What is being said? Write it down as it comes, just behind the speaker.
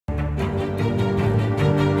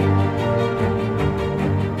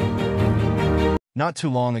Not too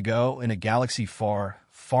long ago, in a galaxy far,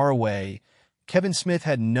 far away, Kevin Smith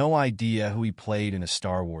had no idea who he played in a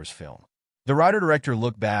Star Wars film. The writer-director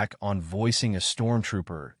looked back on voicing a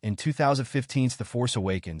stormtrooper in 2015's The Force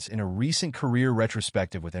Awakens in a recent career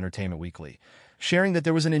retrospective with Entertainment Weekly, sharing that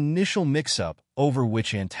there was an initial mix-up over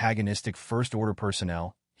which antagonistic First Order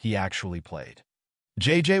personnel he actually played.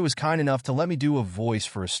 JJ was kind enough to let me do a voice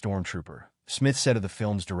for a stormtrooper, Smith said of the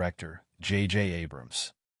film's director, J.J.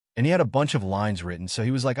 Abrams. And he had a bunch of lines written, so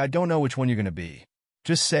he was like, I don't know which one you're going to be.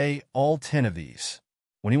 Just say all 10 of these.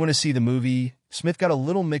 When he went to see the movie, Smith got a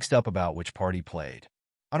little mixed up about which part he played.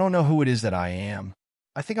 I don't know who it is that I am.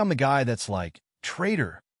 I think I'm the guy that's like,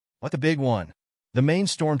 traitor. What the big one? The main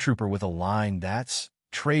stormtrooper with a line that's,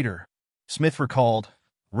 traitor. Smith recalled,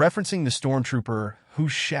 referencing the stormtrooper who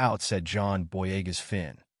shouts at John Boyega's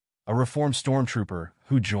Finn, a reformed stormtrooper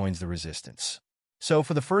who joins the resistance. So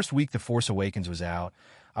for the first week The Force Awakens was out,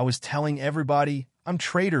 I was telling everybody, I'm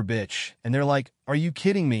traitor, bitch. And they're like, are you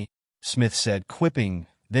kidding me? Smith said, quipping.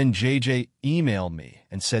 Then JJ emailed me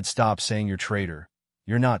and said, stop saying you're traitor.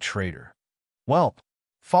 You're not traitor. Well,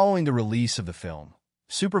 following the release of the film,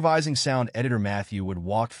 supervising sound editor Matthew would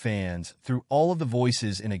walk fans through all of the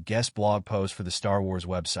voices in a guest blog post for the Star Wars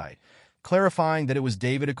website, clarifying that it was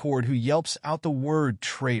David Accord who yelps out the word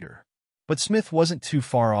traitor. But Smith wasn't too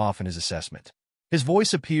far off in his assessment. His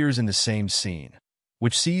voice appears in the same scene,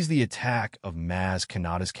 which sees the attack of Maz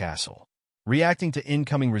Kanata's castle. Reacting to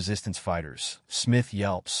incoming resistance fighters, Smith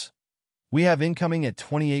yelps, we have incoming at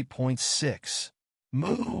 28.6.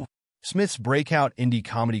 Move! Smith's breakout indie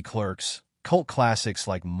comedy Clerks, cult classics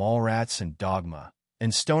like Mallrats and Dogma,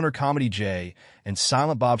 and stoner comedy Jay and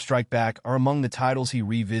Silent Bob Strike Back are among the titles he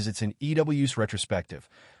revisits in EW's retrospective,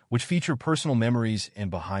 which feature personal memories and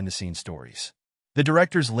behind-the-scenes stories. The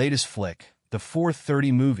director's latest flick, The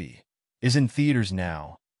 4:30 Movie, is in theaters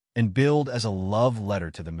now and billed as a love letter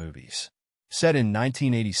to the movies. Set in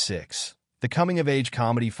 1986, the coming-of-age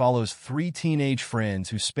comedy follows three teenage friends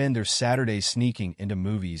who spend their Saturdays sneaking into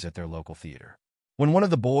movies at their local theater. When one of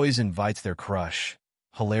the boys invites their crush,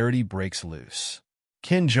 hilarity breaks loose.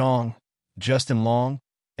 Ken Jeong, Justin Long,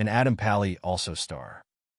 and Adam Pally also star.